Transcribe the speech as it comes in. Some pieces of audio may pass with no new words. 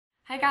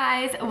Hi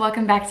guys,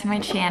 welcome back to my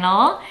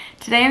channel.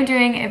 Today I'm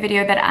doing a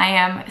video that I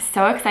am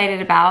so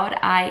excited about.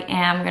 I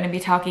am going to be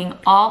talking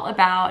all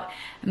about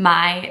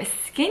my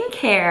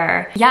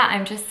skincare. Yeah,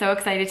 I'm just so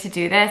excited to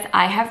do this.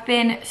 I have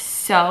been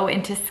so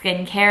into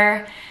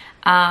skincare.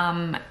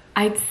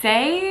 I'd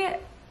say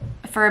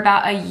for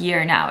about a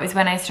year now is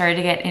when I started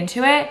to get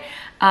into it.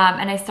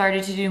 And I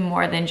started to do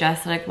more than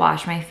just like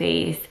wash my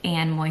face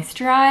and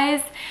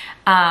moisturize.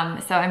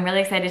 So I'm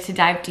really excited to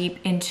dive deep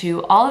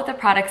into all of the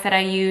products that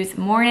I use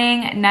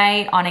morning,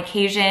 night, on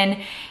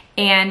occasion.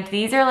 And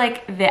these are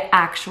like the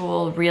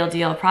actual real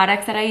deal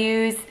products that I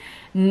use.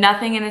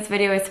 Nothing in this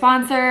video is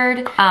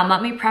sponsored.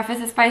 Let me preface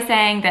this by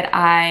saying that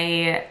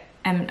I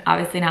am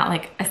obviously not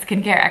like a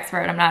skincare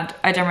expert. I'm not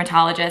a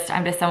dermatologist.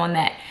 I'm just someone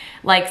that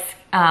likes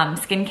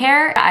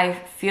skincare. I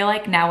feel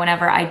like now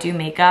whenever I do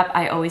makeup,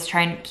 I always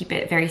try and keep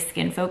it very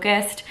skin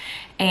focused,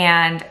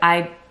 and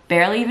I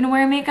barely even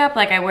wear makeup.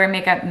 Like I wear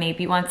makeup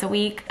maybe once a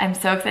week. I'm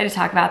so excited to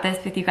talk about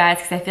this with you guys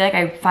because I feel like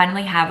I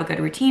finally have a good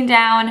routine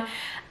down.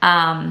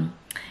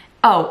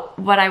 Oh,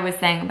 what I was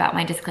saying about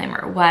my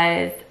disclaimer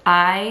was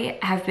I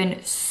have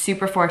been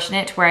super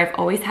fortunate to where I've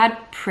always had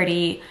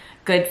pretty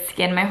good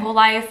skin my whole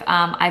life.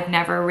 I've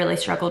never really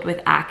struggled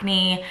with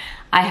acne.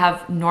 I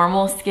have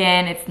normal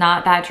skin. It's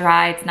not that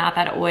dry. It's not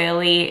that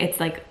oily.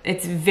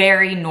 It's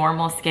very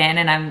normal skin,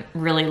 and I'm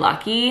really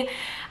lucky.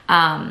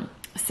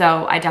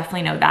 So I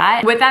definitely know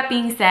that. With that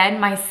being said,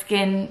 my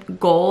skin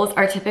goals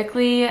are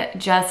typically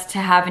just to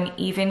have an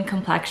even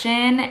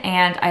complexion,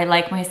 and I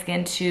like my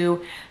skin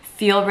to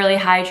feel really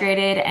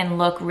hydrated and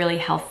look really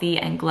healthy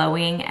and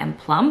glowing and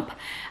plump.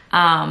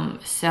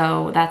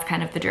 So that's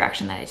kind of the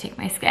direction that I take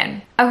my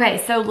skin.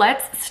 Okay, so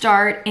let's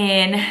start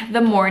in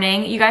the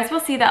morning. You guys will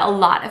see that a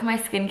lot of my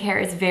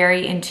skincare is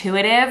very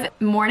intuitive.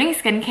 Morning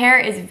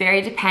skincare is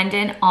very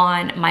dependent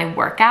on my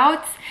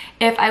workouts.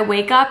 If I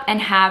wake up and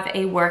have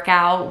a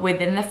workout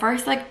within the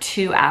first like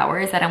 2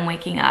 hours that I'm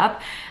waking up,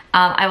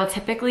 I will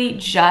typically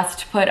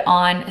just put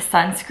on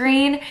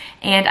sunscreen,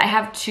 and I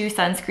have 2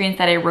 sunscreens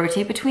that I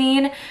rotate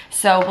between.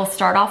 So we'll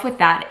start off with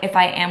that if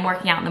I am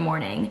working out in the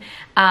morning.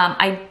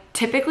 I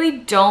typically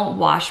don't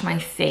wash my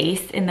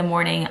face in the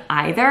morning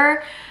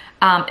either.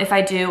 If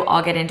I do,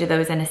 I'll get into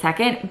those in a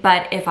second.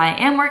 But if I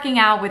am working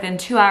out within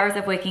 2 hours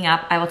of waking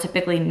up, I will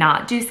typically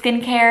not do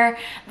skincare,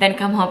 then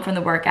come home from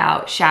the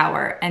workout,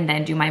 shower, and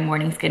then do my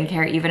morning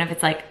skincare, even if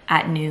it's like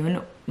at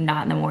noon,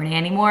 not in the morning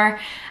anymore.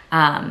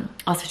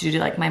 Also do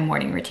like my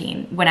morning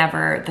routine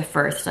whenever the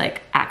first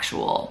like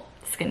actual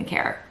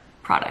skincare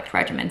product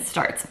regimen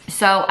starts.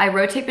 So I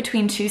rotate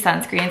between 2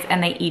 sunscreens,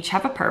 and they each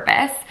have a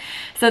purpose.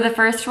 So the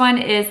first one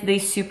is the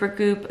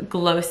Supergoop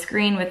Glow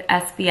Screen with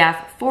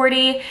SPF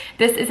 40.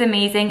 This is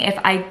amazing if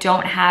I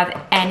don't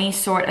have any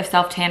sort of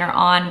self tanner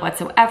on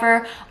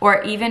whatsoever,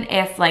 or even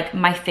if like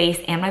my face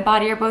and my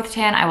body are both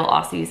tan, I will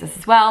also use this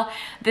as well.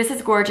 This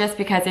is gorgeous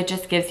because it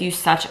just gives you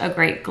such a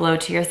great glow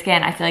to your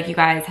skin. I feel like you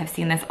guys have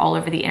seen this all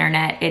over the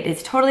internet. It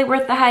is totally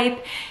worth the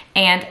hype,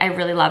 and I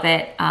really love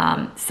it.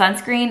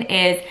 Sunscreen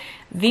is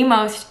the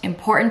most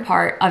important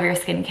part of your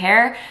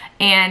skincare,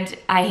 and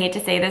I hate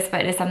to say this,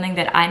 but it is something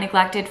that I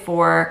neglected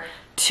for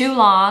too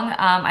long.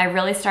 I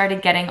really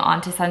started getting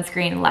onto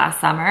sunscreen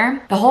last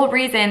summer. The whole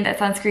reason that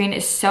sunscreen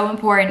is so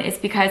important is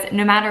because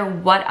no matter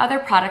what other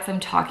products I'm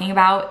talking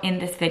about in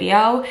this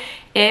video,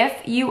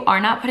 if you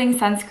are not putting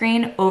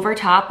sunscreen over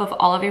top of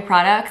all of your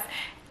products,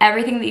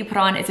 everything that you put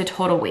on is a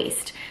total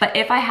waste. But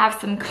if I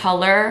have some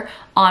color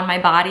on my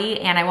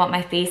body and I want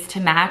my face to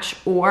match,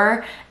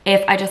 or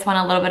if I just want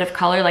a little bit of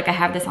color like I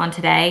have this on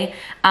today,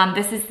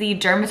 this is the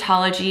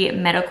Dermatology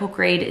Medical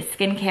Grade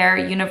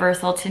Skincare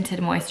Universal Tinted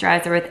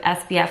Moisturizer with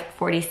SPF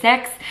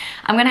 46.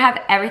 I'm gonna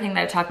have everything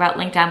that I talk about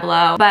linked down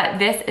below, but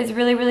this is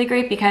really, really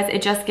great because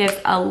it just gives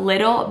a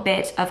little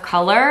bit of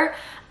color.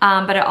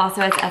 But it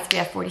also has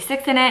SPF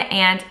 46 in it,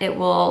 and it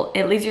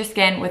leaves your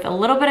skin with a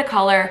little bit of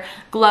color,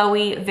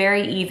 glowy,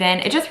 very even.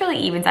 It just really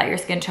evens out your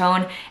skin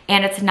tone,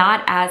 and it's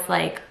not as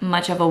like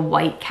much of a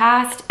white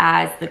cast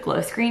as the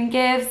Glow Screen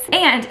gives.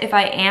 And if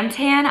I am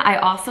tan, I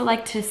also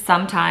like to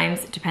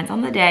sometimes, depends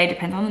on the day,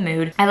 depends on the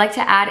mood, I like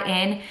to add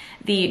in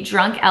the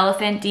Drunk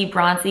Elephant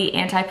De-Bronzy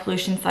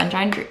Anti-Pollution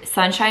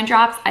Sunshine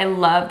Drops. I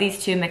love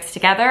these 2 mixed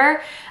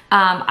together.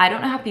 I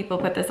don't know how people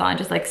put this on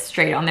just like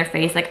straight on their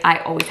face. Like I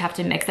always have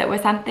to mix it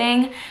with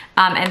something.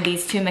 And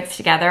these 2 mixed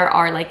together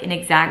are like an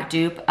exact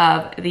dupe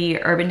of the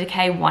Urban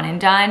Decay One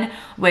and Done,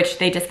 which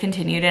they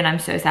discontinued, and I'm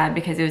so sad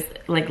because it was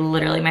like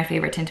literally my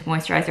favorite tinted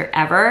moisturizer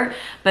ever.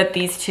 But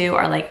these 2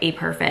 are like a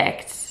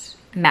perfect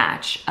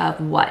match of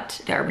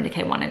what the Urban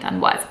Decay One and Done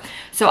was.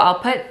 So I'll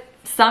put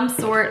some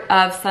sort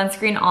of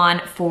sunscreen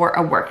on for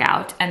a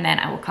workout, and then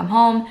I will come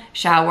home,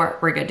 shower,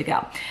 we're good to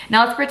go.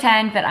 Now let's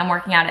pretend that I'm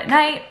working out at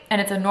night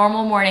and it's a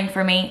normal morning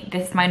for me.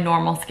 This is my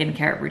normal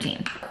skincare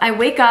routine. I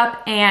wake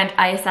up and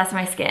I assess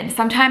my skin.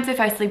 Sometimes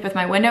if I sleep with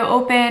my window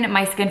open,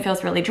 my skin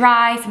feels really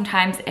dry.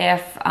 Sometimes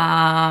if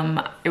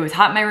it was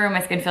hot in my room,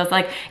 my skin feels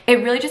like,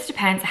 it really just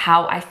depends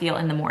how I feel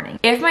in the morning.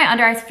 If my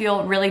under eyes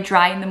feel really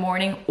dry in the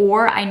morning,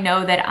 or I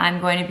know that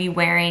I'm going to be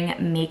wearing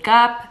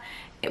makeup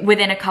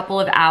within a couple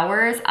of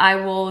hours, I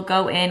will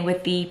go in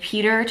with the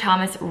Peter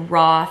Thomas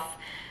Roth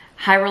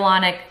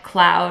Hyaluronic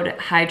Cloud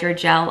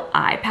Hydrogel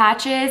eye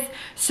patches.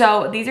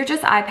 So these are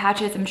just eye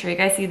patches. I'm sure you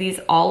guys see these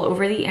all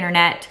over the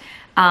internet.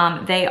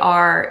 They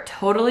are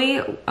totally,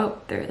 oh,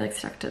 they're like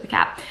stuck to the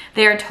cap.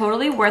 They are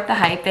totally worth the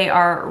hype. They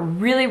are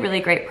really, really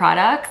great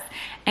products.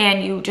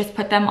 And you just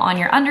put them on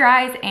your under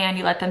eyes and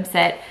you let them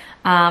sit.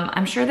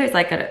 I'm sure there's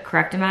like a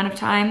correct amount of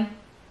time,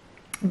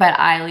 but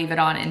I leave it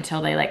on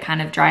until they like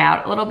kind of dry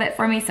out a little bit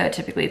for me. So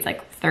typically it's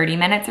like 30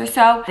 minutes or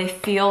so. They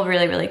feel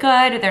really, really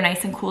good. They're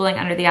nice and cooling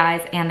under the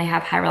eyes, and they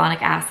have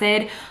hyaluronic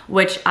acid,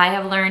 which I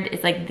have learned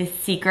is like the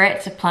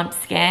secret to plump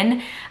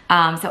skin.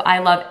 So I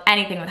love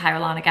anything with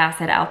hyaluronic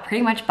acid. I'll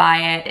pretty much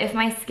buy it. If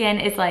my skin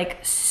is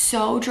like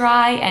so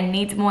dry and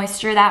needs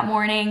moisture that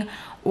morning,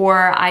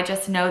 or I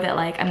just know that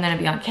like I'm gonna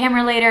be on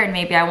camera later and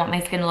maybe I want my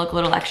skin to look a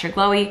little extra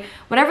glowy,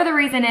 whatever the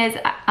reason is,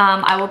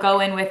 I will go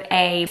in with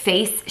a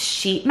face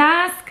sheet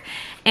mask.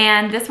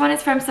 And this one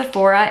is from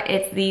Sephora.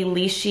 It's the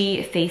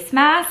Lychee face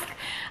mask.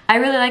 I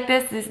really like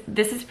this.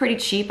 This is pretty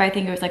cheap. I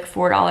think it was like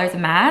 $4 a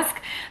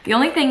mask. The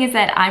only thing is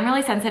that I'm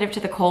really sensitive to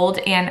the cold,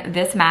 and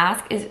this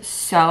mask is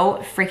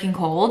so freaking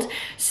cold.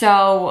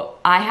 So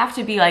I have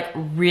to be like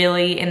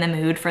really in the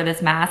mood for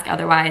this mask.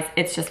 Otherwise,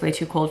 it's just way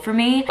too cold for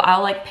me.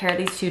 I'll like pair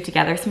these two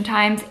together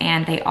sometimes,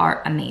 and they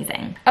are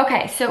amazing.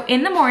 Okay, so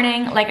in the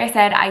morning, like I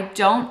said, I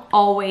don't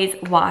always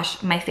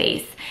wash my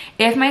face.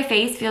 If my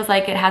face feels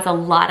like it has a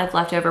lot of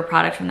leftover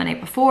product from the night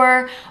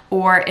before,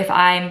 or if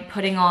I'm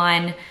putting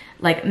on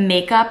like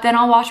makeup, then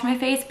I'll wash my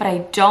face, but I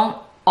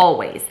don't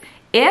always.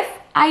 If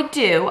I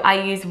do, I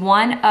use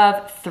one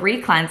of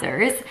 3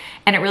 cleansers,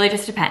 and it really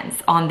just depends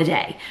on the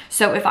day.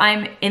 So if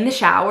I'm in the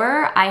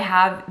shower, I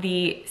have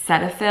the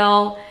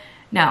Cetaphil,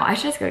 no, I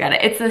should just go get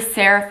it. It's the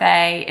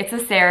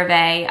CeraVe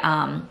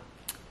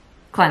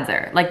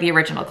cleanser, like the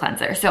original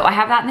cleanser. So I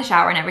have that in the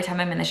shower, and every time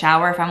I'm in the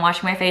shower, if I'm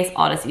washing my face,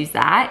 I'll just use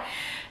that.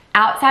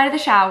 Outside of the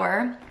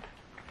shower,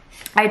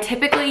 I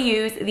typically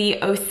use the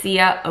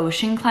Osea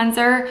Ocean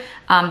Cleanser.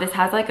 This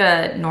has like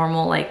a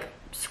normal like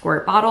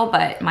squirt bottle,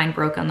 but mine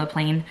broke on the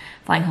plane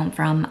flying home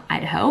from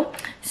Idaho,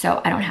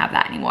 so I don't have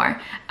that anymore.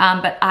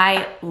 But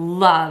I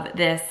love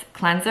this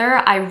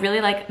cleanser. I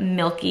really like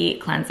milky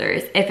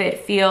cleansers. If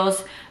it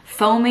feels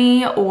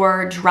foamy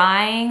or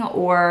drying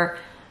or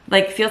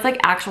like feels like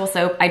actual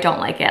soap, I don't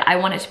like it. I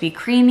want it to be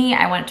creamy.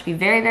 I want it to be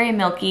very, very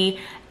milky.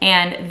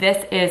 And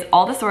this is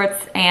all the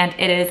sorts, and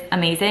it is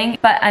amazing.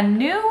 But a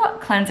new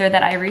cleanser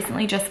that I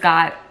recently just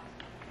got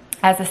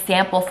as a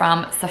sample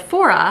from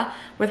Sephora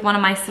with one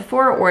of my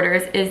Sephora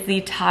orders is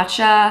the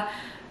Tatcha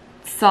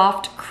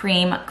Soft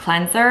Cream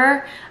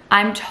Cleanser.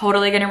 I'm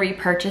totally gonna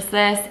repurchase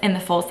this in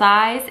the full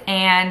size,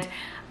 and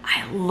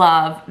I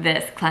love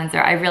this cleanser.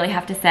 I really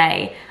have to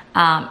say,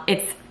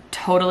 it's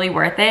totally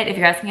worth it. If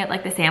you guys can get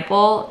like the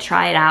sample,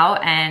 try it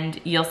out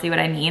and you'll see what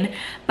I mean.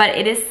 But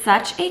it is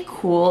such a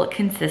cool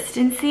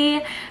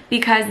consistency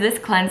because this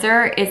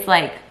cleanser is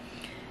like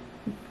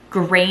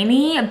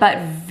grainy but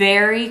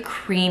very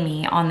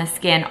creamy on the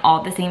skin all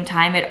at the same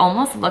time. It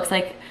almost looks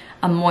like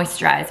a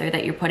moisturizer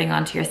that you're putting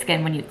onto your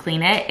skin when you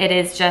clean it. It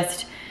is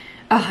just,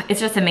 oh,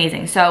 it's just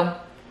amazing. So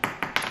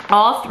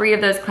all 3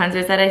 of those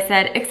cleansers that I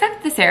said,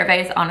 except the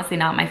CeraVe is honestly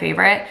not my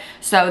favorite.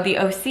 So the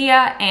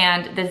Osea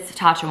and the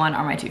Tatcha one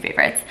are my 2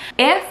 favorites.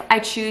 If I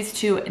choose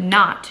to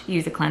not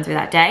use a cleanser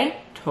that day,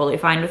 totally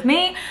fine with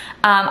me.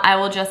 I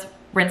will just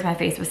rinse my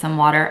face with some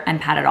water and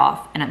pat it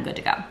off, and I'm good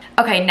to go.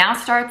 Okay, now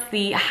starts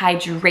the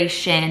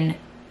hydration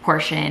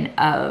portion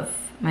of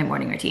my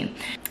morning routine.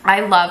 I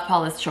love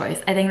Paula's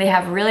Choice. I think they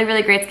have really,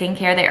 really great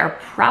skincare. They are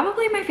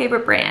probably my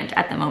favorite brand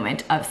at the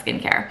moment of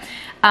skincare.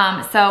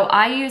 So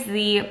I use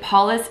the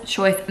Paula's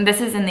Choice, and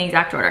this is in the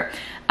exact order.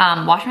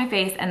 Wash my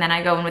face, and then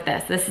I go in with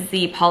this. This is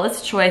the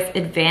Paula's Choice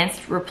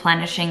Advanced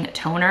Replenishing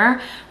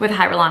Toner with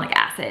hyaluronic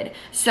acid.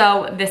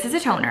 So this is a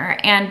toner,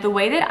 and the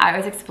way that I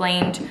was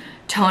explained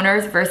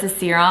toners versus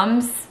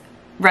serums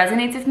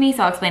resonates with me,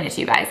 so I'll explain it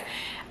to you guys.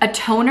 A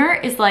toner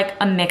is like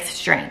a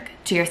mixed drink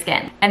to your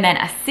skin, and then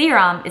a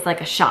serum is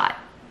like a shot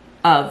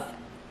of,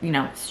 you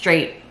know,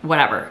 straight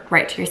whatever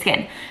right to your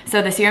skin.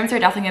 So the serums are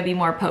definitely gonna be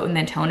more potent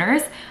than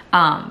toners,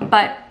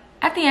 but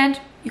at the end,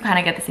 you kind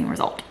of get the same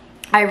result.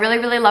 I really,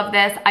 really love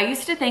this. I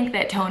used to think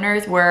that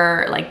toners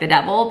were like the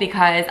devil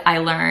because I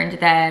learned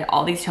that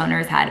all these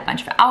toners had a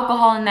bunch of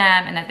alcohol in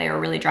them and that they were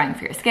really drying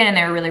for your skin and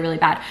they were really, really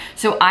bad.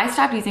 So I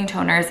stopped using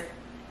toners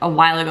a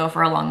while ago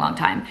for a long, long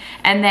time.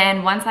 And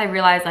then once I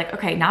realized like,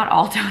 okay, not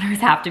all toners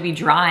have to be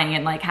drying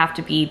and like have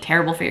to be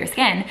terrible for your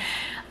skin,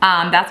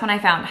 that's when I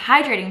found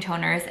hydrating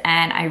toners,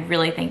 and I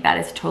really think that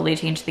has totally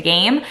changed the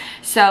game.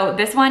 So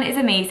this one is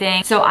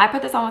amazing. So I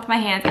put this on with my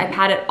hands, I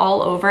pat it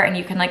all over, and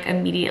you can like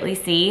immediately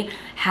see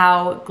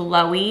how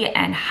glowy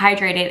and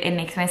hydrated it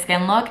makes my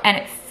skin look, and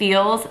it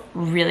feels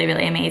really,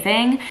 really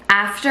amazing.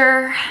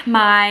 After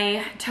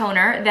my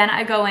toner, then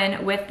I go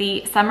in with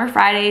the Summer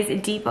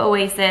Fridays Deep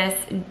Oasis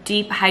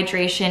Deep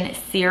Hydration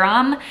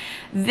Serum.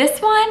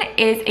 This one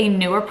is a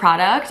newer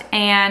product,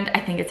 and I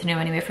think it's new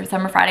anyway for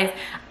Summer Fridays.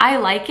 I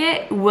like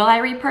it. Will I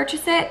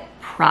repurchase it?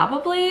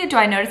 Probably. Do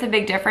I notice a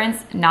big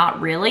difference?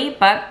 Not really,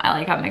 but I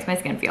like how it makes my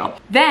skin feel.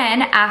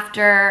 Then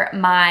after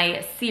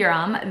my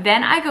serum,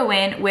 then I go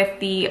in with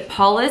the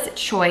Paula's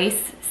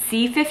Choice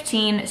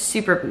C15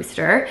 Super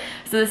Booster.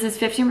 So this is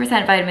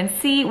 15% vitamin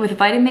C with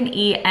vitamin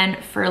E and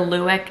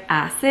ferulic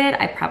acid.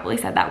 I probably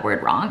said that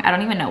word wrong. I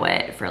don't even know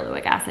what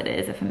ferulic acid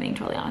is, if I'm being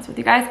totally honest with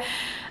you guys.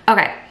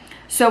 Okay,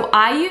 so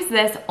I use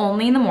this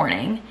only in the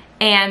morning,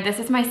 and this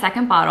is my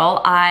second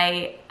bottle.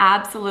 I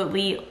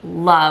absolutely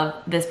love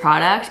this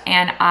product,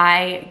 and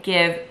I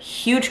give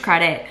huge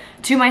credit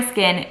to my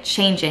skin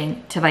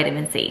changing to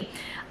vitamin C.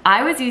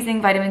 I was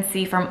using vitamin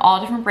C from all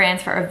different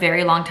brands for a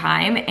very long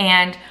time,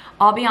 and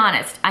I'll be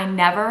honest, I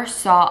never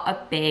saw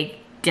a big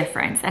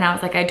difference. And I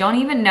was like, I don't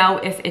even know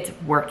if it's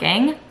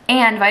working.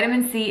 And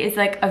vitamin C is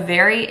like a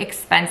very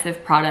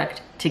expensive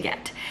product to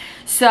get.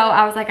 So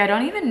I was like, I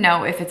don't even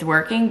know if it's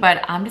working,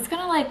 but I'm just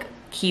gonna like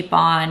keep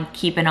on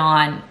keeping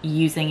on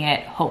using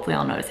it. Hopefully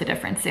I'll notice a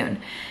difference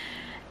soon.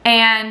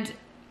 And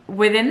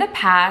within the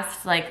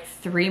past like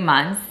 3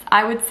 months,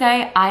 I would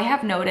say I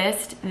have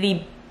noticed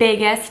the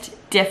biggest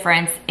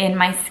difference in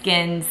my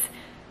skin's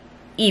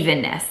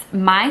evenness.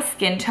 My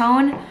skin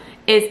tone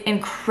is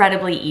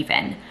incredibly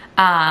even.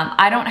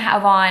 I don't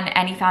have on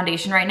any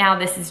foundation right now.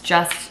 This is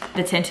just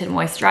the tinted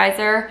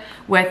moisturizer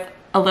with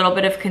a little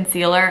bit of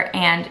concealer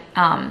and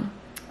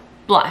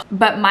blush.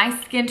 But my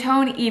skin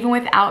tone, even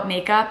without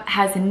makeup,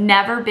 has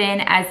never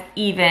been as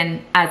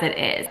even as it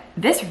is.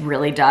 This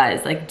really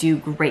does like do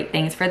great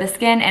things for the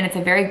skin, and it's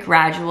a very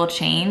gradual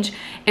change.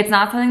 It's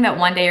not something that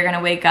one day you're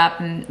gonna wake up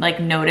and like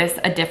notice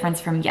a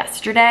difference from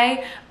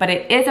yesterday, but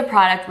it is a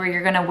product where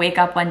you're gonna wake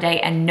up one day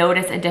and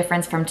notice a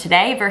difference from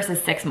today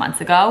versus 6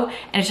 months ago,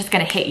 and it's just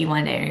gonna hit you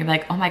one day and you're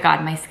like, oh my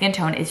God, my skin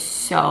tone is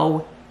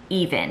so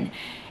even.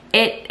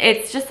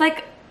 It's just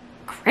like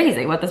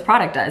crazy what this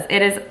product does.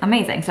 It is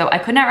amazing. So I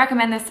could not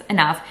recommend this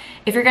enough.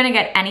 If you're gonna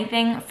get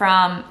anything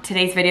from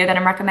today's video that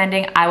I'm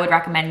recommending, I would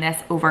recommend this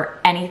over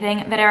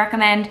anything that I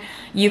recommend.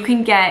 You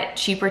can get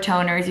cheaper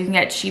toners, you can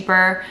get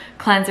cheaper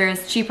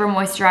cleansers, cheaper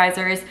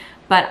moisturizers,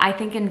 but I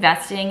think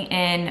investing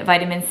in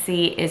vitamin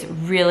C is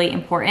really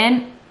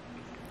important.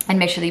 And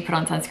make sure that you put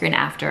on sunscreen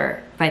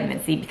after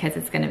vitamin C because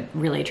it's gonna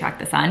really attract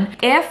the sun.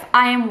 If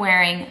I am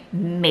wearing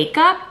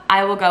makeup,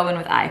 I will go in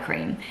with eye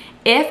cream.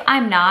 If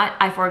I'm not,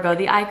 I forego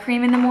the eye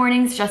cream in the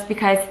mornings just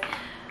because,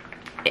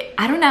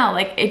 I don't know,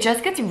 like it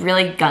just gets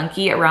really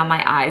gunky around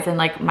my eyes, and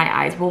like my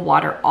eyes will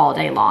water all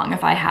day long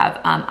if I have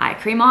eye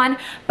cream on.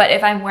 But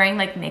if I'm wearing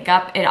like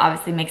makeup, it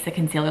obviously makes the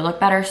concealer look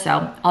better.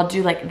 So I'll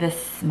do like the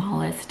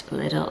smallest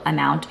little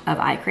amount of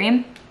eye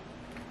cream.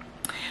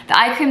 The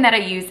eye cream that I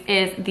use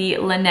is the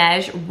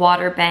Laneige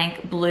Water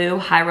Bank Blue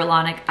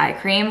Hyaluronic Eye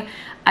Cream.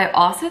 I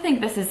also think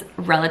this is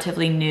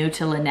relatively new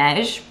to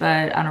Laneige,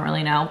 but I don't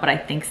really know, but I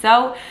think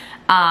so.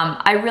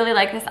 I really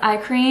like this eye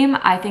cream.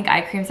 I think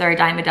eye creams are a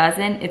dime a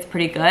dozen. It's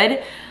pretty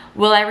good.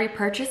 Will I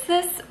repurchase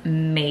this?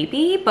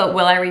 Maybe, but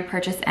will I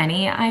repurchase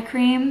any eye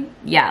cream?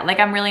 Yeah, like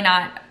I'm really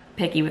not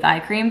picky with eye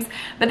creams,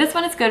 but this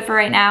one is good for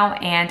right now,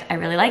 and I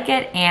really like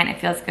it, and it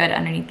feels good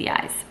underneath the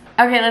eyes.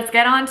 Okay, let's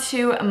get on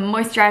to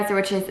moisturizer,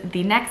 which is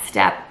the next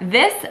step.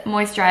 This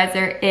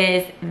moisturizer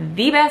is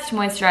the best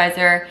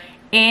moisturizer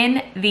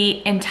in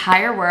the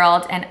entire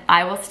world, and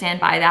I will stand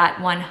by that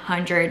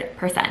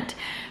 100%.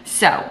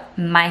 So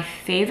my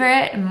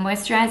favorite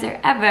moisturizer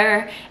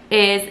ever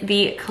is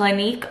the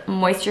Clinique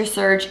Moisture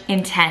Surge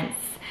Intense.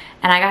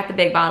 And I got the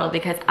big bottle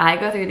because I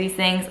go through these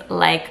things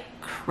like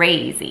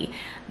crazy.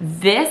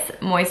 This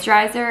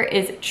moisturizer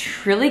is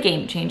truly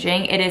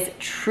game-changing. It is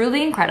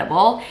truly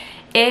incredible.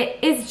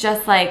 It is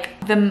just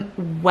like the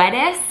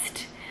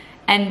wettest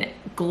and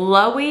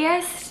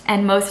glowiest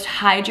and most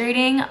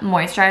hydrating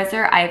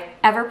moisturizer I've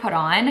ever put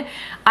on.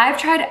 I've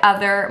tried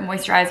other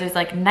moisturizers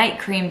like night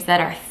creams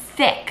that are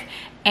thick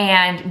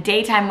and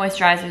daytime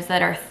moisturizers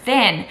that are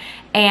thin,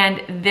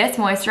 and this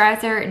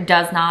moisturizer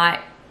does not,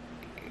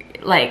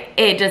 like,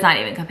 it does not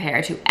even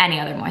compare to any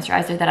other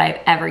moisturizer that I've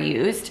ever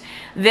used.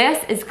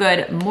 This is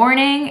good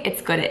morning,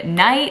 it's good at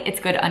night, it's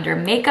good under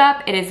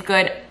makeup, it is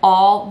good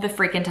all the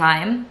freaking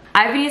time.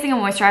 I've been using a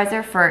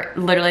moisturizer for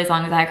literally as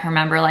long as I can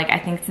remember. Like I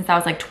think since I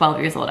was like 12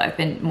 years old, I've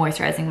been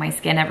moisturizing my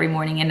skin every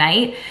morning and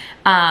night.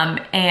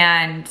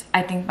 And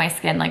I think my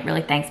skin like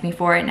really thanks me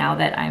for it now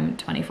that I'm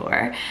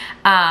 24.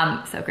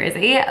 So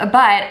crazy.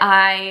 But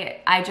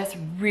I just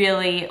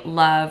really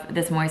love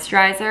this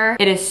moisturizer.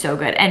 It is so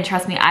good. And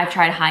trust me, I've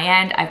tried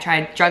high end, I've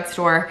tried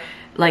drugstore,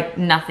 like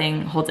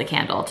nothing holds a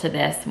candle to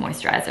this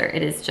moisturizer.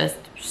 It is just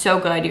so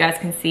good. You guys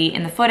can see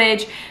in the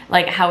footage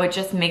like how it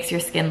just makes your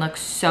skin look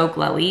so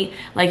glowy.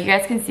 Like you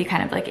guys can see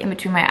kind of like in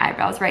between my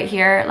eyebrows right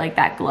here, like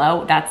that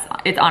glow,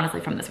 it's honestly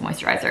from this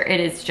moisturizer.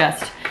 It is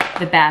just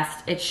the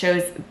best. It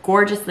shows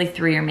gorgeously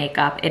through your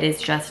makeup. It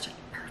is just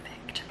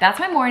perfect. That's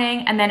my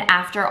morning, and then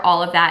after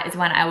all of that is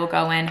when I will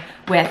go in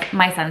with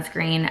my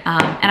sunscreen,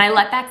 and I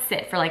let that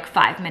sit for like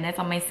 5 minutes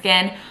on my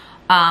skin.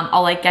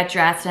 I'll like get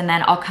dressed and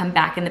then I'll come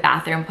back in the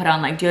bathroom, put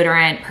on like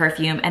deodorant,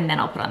 perfume, and then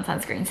I'll put on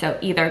sunscreen. So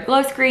either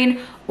glow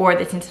screen or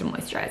the tinted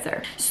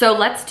moisturizer. So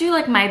let's do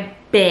like my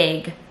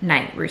big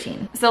night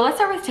routine. So let's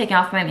start with taking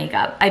off my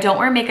makeup. I don't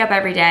wear makeup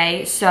every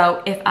day,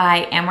 so if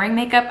I am wearing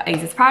makeup, I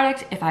use this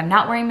product. If I'm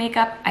not wearing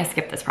makeup, I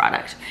skip this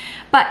product.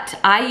 But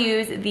I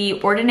use the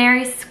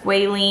Ordinary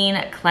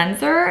Squalene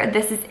Cleanser.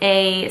 This is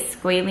a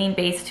squalene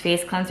based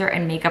face cleanser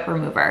and makeup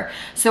remover.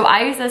 So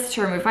I use this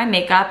to remove my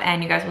makeup,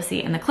 and you guys will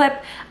see in the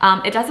clip.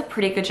 It does a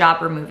pretty good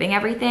job removing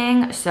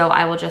everything, so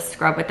I will just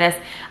scrub with this.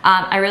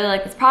 I really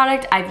like this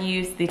product. I've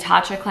used the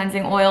Tatcha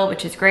cleansing oil,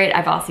 which is great.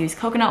 I've also used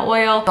coconut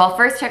oil. So I'll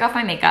first take off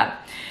my makeup,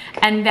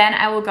 and then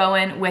I will go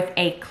in with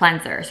a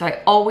cleanser. So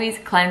I always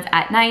cleanse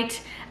at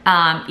night.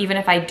 Even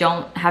if I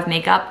don't have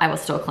makeup, I will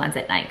still cleanse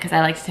at night because I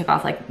like to take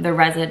off like the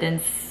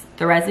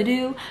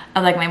residue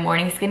of like my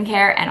morning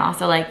skincare, and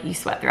also like you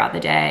sweat throughout the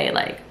day,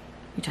 like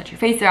you touch your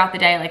face throughout the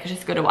day, like it's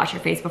just good to wash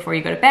your face before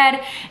you go to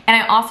bed.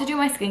 And I also do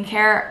my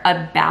skincare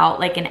about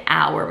like an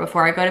hour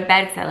before I go to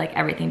bed because I like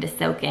everything to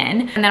soak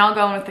in. And then I'll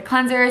go in with the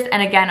cleansers,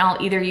 and again, I'll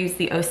either use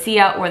the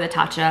Osea or the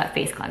Tatcha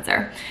face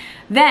cleanser.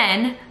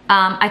 Then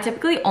I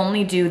typically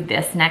only do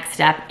this next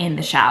step in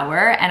the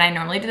shower, and I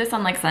normally do this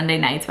on like Sunday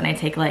nights when I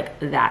take like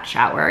that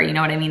shower, you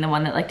know what I mean, the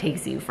one that like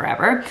takes you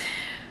forever.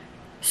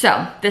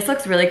 So this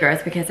looks really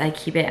gross because I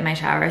keep it in my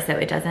shower so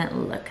it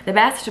doesn't look the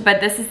best,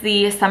 but this is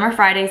the Summer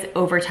Fridays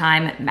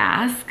Overtime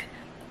Mask.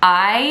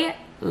 I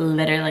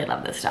literally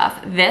love this stuff.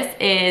 This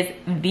is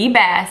the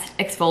best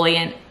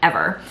exfoliant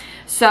ever.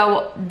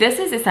 So this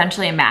is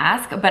essentially a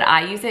mask, but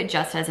I use it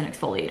just as an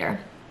exfoliator.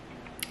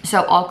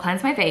 So I'll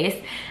cleanse my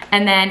face,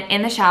 and then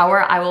in the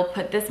shower, I will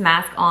put this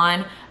mask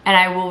on, and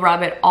I will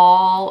rub it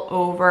all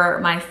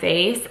over my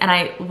face, and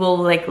I will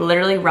like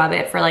literally rub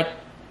it for like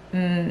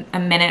a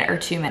minute or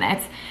 2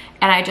 minutes.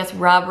 And I just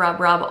rub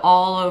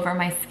all over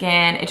my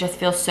skin. It just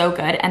feels so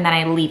good, and then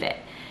I leave it.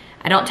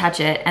 I don't touch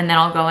it, and then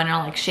I'll go in and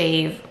I'll like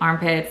shave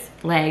armpits,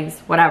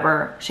 legs,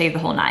 whatever, shave the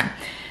whole nine.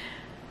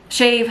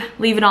 Shave,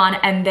 leave it on,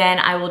 and then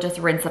I will just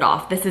rinse it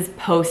off. This is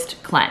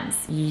post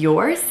cleanse.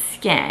 Your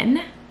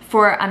skin,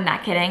 for, I'm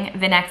not kidding,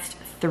 the next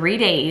 3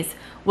 days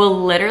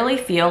will literally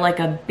feel like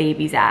a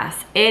baby's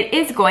ass. It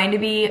is going to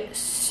be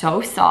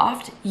so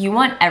soft. You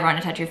want everyone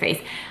to touch your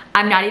face.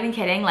 I'm not even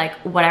kidding, like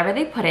whatever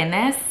they put in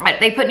this,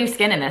 they put new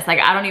skin in this, like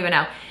I don't even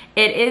know.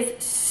 It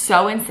is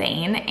so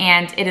insane,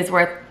 and it is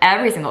worth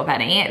every single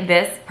penny.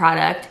 This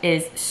product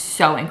is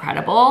so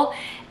incredible,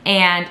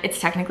 and it's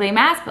technically a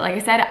mask, but like I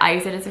said, I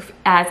use it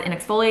as an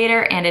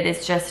exfoliator, and it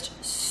is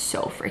just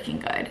so freaking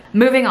good.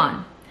 Moving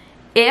on.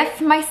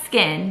 If my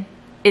skin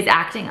is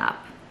acting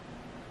up,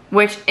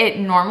 which it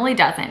normally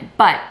doesn't,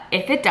 but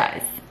if it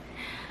does,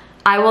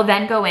 I will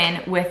then go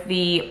in with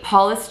the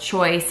Paula's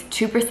Choice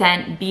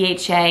 2%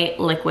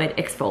 BHA liquid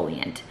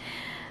exfoliant.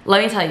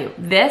 Let me tell you,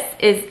 this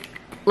is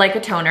like a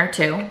toner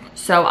too.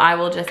 So I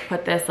will just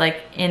put this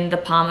like in the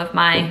palm of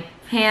my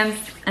hands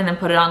and then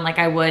put it on like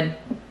I would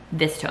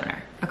this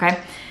toner,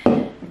 okay?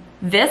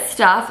 This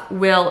stuff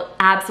will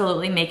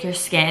absolutely make your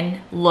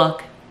skin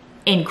look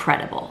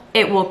incredible.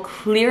 It will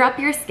clear up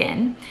your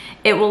skin.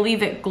 It will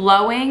leave it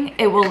glowing.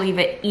 It will leave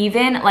it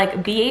even.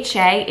 Like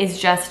BHA is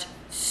just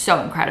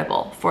so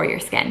incredible for your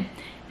skin.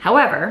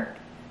 However,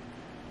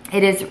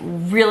 it is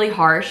really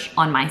harsh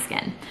on my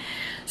skin.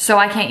 So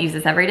I can't use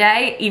this every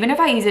day. Even if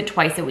I use it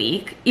twice a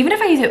week, even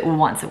if I use it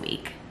once a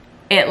week,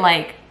 it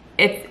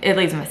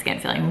leaves my skin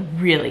feeling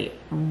really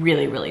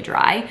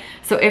dry.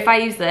 So if I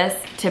use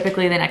this,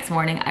 typically the next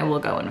morning I will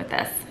go in with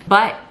this.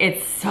 But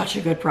it's such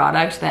a good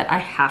product that I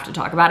have to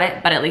talk about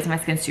it, but it leaves my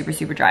skin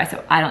super dry,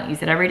 so I don't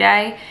use it every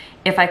day.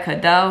 If I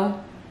could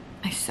though,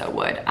 I so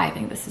would. I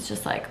think this is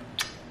just like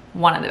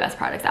one of the best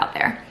products out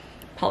there.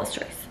 Paula's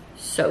Choice,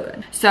 so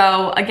good.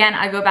 So again,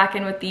 I go back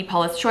in with the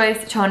Paula's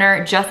Choice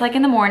toner, just like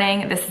in the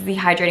morning. This is the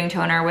hydrating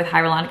toner with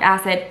hyaluronic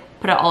acid.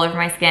 Put it all over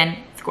my skin,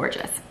 it's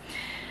gorgeous.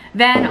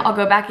 Then I'll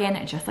go back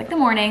in, just like the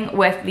morning,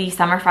 with the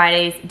Summer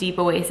Fridays Deep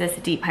Oasis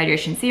Deep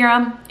Hydration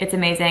Serum. It's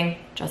amazing,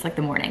 just like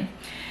the morning.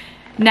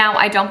 Now,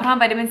 I don't put on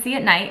vitamin C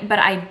at night, but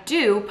I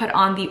do put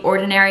on the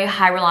Ordinary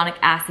Hyaluronic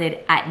Acid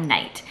at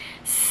night.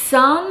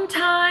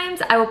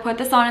 Sometimes I will put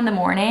this on in the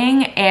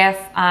morning if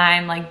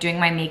I'm like doing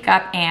my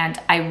makeup and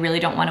I really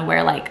don't want to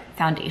wear like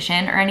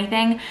foundation or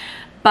anything,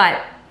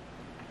 but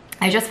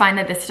I just find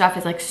that this stuff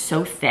is like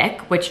so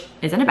thick, which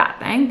isn't a bad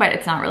thing, but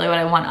it's not really what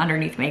I want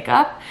underneath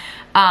makeup.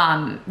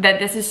 That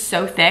this is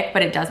so thick,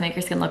 but it does make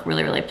your skin look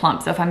really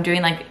plump. So if I'm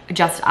doing like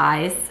just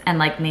eyes and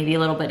like maybe a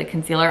little bit of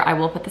concealer, I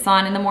will put this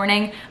on in the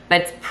morning,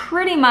 but it's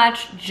pretty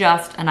much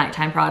just a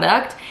nighttime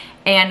product.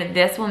 And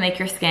this will make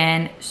your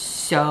skin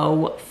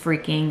so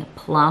freaking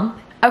plump.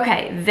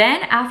 Okay,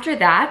 then after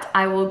that,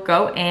 I will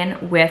go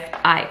in with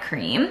eye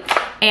cream.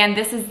 And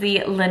this is the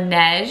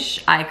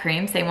Laneige eye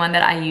cream, same one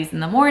that I use in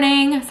the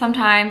morning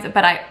sometimes,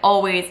 but I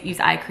always use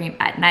eye cream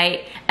at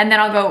night. And then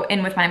I'll go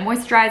in with my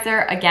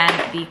moisturizer. Again,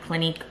 the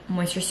Clinique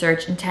Moisture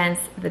Surge Intense,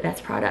 the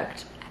best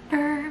product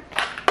ever.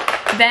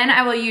 Then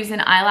I will use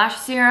an eyelash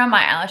serum.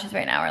 My eyelashes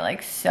right now are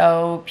like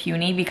so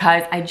puny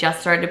because I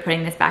just started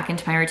putting this back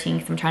into my routine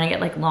because I'm trying to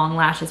get like long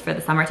lashes for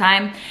the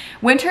summertime.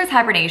 Winter is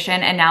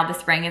hibernation and now the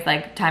spring is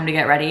like time to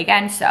get ready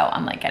again. So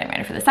I'm like getting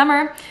ready for the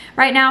summer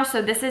right now.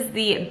 So this is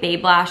the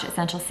Babe Lash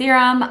Essential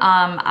Serum.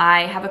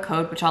 I have a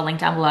code which I'll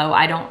link down below.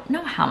 I don't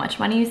know how much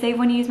money you save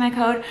when you use my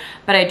code,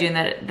 but I do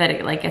know that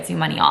it like gets you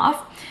money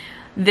off.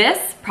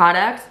 This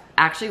product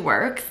actually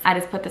works. I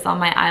just put this on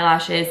my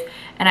eyelashes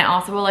and I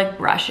also will like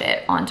brush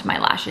it onto my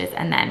lashes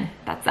and then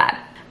that's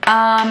that.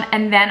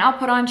 And then I'll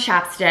put on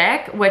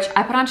chapstick, which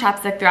I put on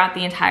chapstick throughout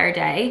the entire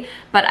day,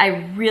 but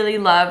I really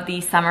love the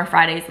Summer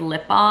Fridays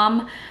lip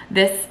balm.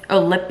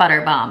 Lip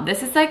butter balm.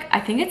 This is like, I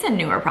think it's a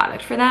newer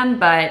product for them,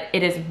 but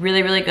it is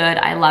really, really good.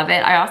 I love it.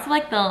 I also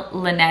like the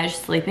Laneige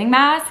sleeping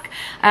mask.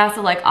 I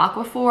also like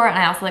Aquaphor and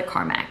I also like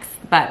Carmex,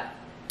 but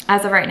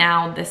as of right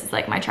now, this is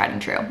like my tried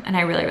and true and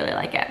I really, really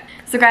like it.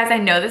 So guys, I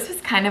know this was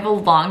kind of a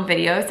long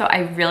video, so I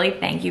really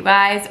thank you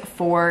guys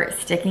for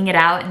sticking it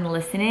out and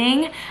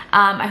listening.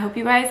 I hope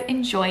you guys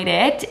enjoyed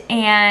it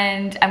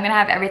and I'm gonna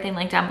have everything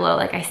linked down below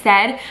like I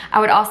said. I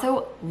would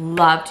also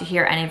love to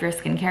hear any of your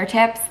skincare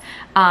tips.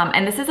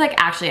 And this is like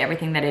actually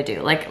everything that I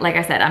do. Like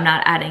I said, I'm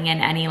not adding in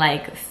any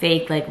like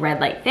fake like red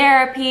light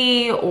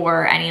therapy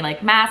or any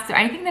like masks or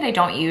anything that I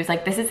don't use.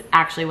 Like this is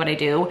actually what I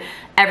do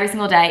every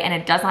single day and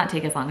it does not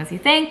take as long as you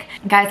think.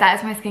 Guys, that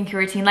is my skincare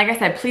routine. Like I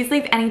said, please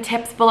leave any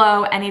tips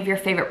below, any of your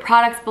favorite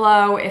products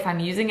below. If I'm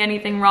using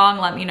anything wrong,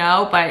 let me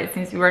know, but it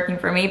seems to be working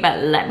for me, but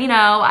let me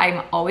know.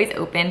 I'm always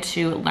open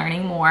to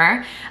learning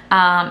more.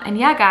 And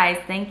yeah, guys,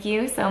 thank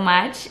you so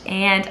much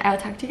and I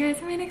will talk to you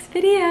guys in my next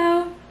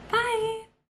video. Bye.